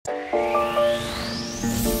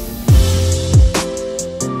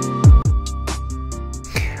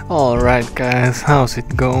Alright guys, how's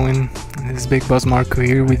it going? This is Big Boss Marco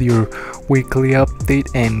here with your weekly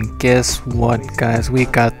update, and guess what guys, we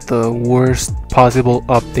got the worst possible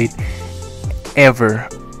update ever.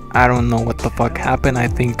 I don't know what the fuck happened. I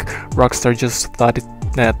think Rockstar just thought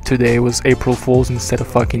that today was April Fool's instead of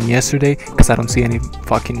fucking yesterday, because I don't see any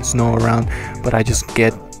fucking snow around, but I just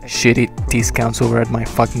get shitty discounts over at my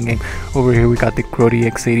fucking game. Over here we got the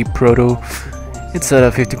Grody X80 Proto. It's at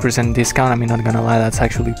a 50% discount. I mean, not gonna lie, that's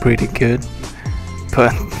actually pretty good,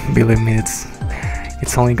 but believe me,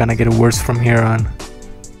 it's only gonna get worse from here on.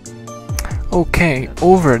 Okay,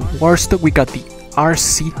 over at Warstock we got the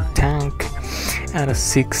RC tank at a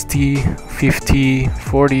 60, 50,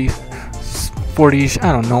 40, 40ish,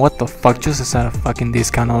 I don't know what the fuck, just as at a fucking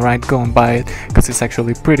discount. Alright, go and buy it, because it's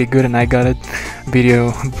actually pretty good, and I got a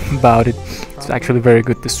video about it. It's actually very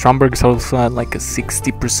good. The Stromberg is also at like a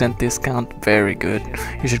 60% discount, very good.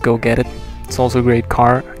 You should go get it. It's also a great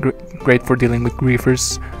car, great for dealing with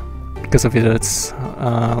griefers, because of its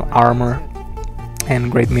armor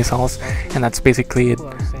and great missiles, and that's basically it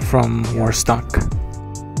from Warstock.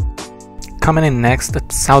 Coming in next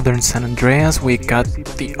at Southern San Andreas, we got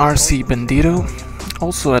the RC Bandito,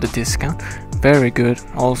 also at a discount, very good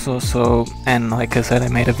also. So, and like I said, I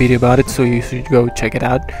made a video about it, so you should go check it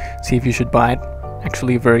out, see if you should buy it.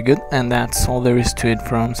 Actually very good, and that's all there is to it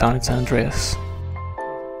from Southern San Andreas.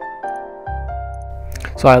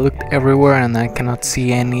 So I looked everywhere and I cannot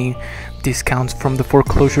see any discounts from the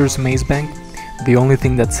foreclosures Maze Bank. The only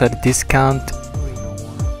thing that said discount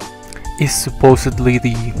is supposedly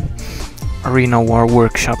the Arena War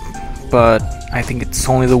workshop, but I think it's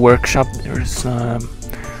only the workshop. There's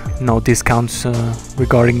no discounts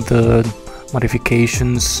regarding the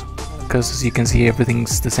modifications, because as you can see,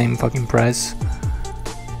 everything's the same fucking price.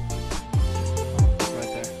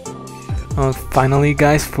 Finally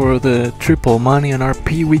guys, for the triple money on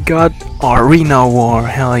RP, we got Arena War.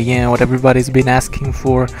 Hell yeah, what everybody's been asking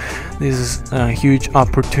for. This is a huge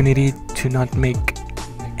opportunity to not make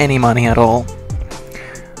any money at all.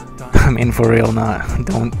 I mean, for real,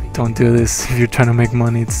 don't do this if you're trying to make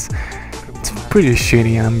money. It's pretty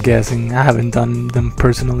shitty, I'm guessing. I haven't done them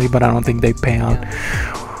personally, but I don't think they pay out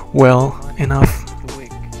well enough.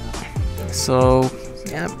 So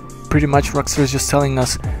yeah, pretty much Rockstar is just telling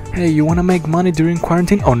us, hey, you wanna make money during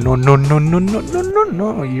quarantine? Oh no,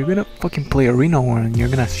 you're gonna fucking play Arena War and you're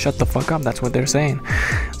gonna shut the fuck up. That's what they're saying.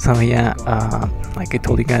 So yeah, like I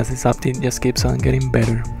told you guys, this update just keeps on getting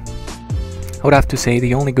better. I would have to say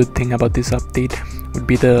the only good thing about this update would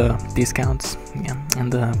be the discounts, yeah,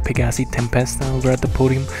 and the Pegasi Tempesta over at the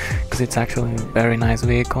podium, because it's actually a very nice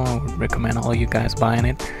vehicle. I would recommend all you guys buying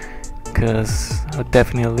it, because I would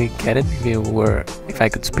definitely get it if I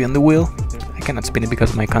could spin the wheel. I cannot spin it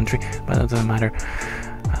because of my country, but that doesn't matter.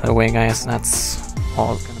 Either way guys, that's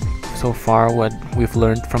all so far what we've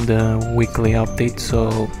learned from the weekly update.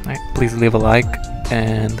 So please leave a like,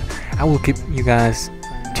 and I will keep you guys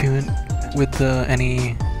tuned with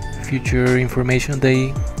any future information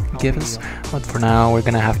they give us, but for now we're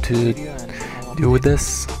gonna have to deal with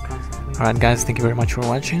this. Alright guys, thank you very much for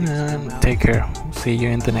watching, and take care. See you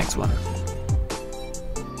in the next one.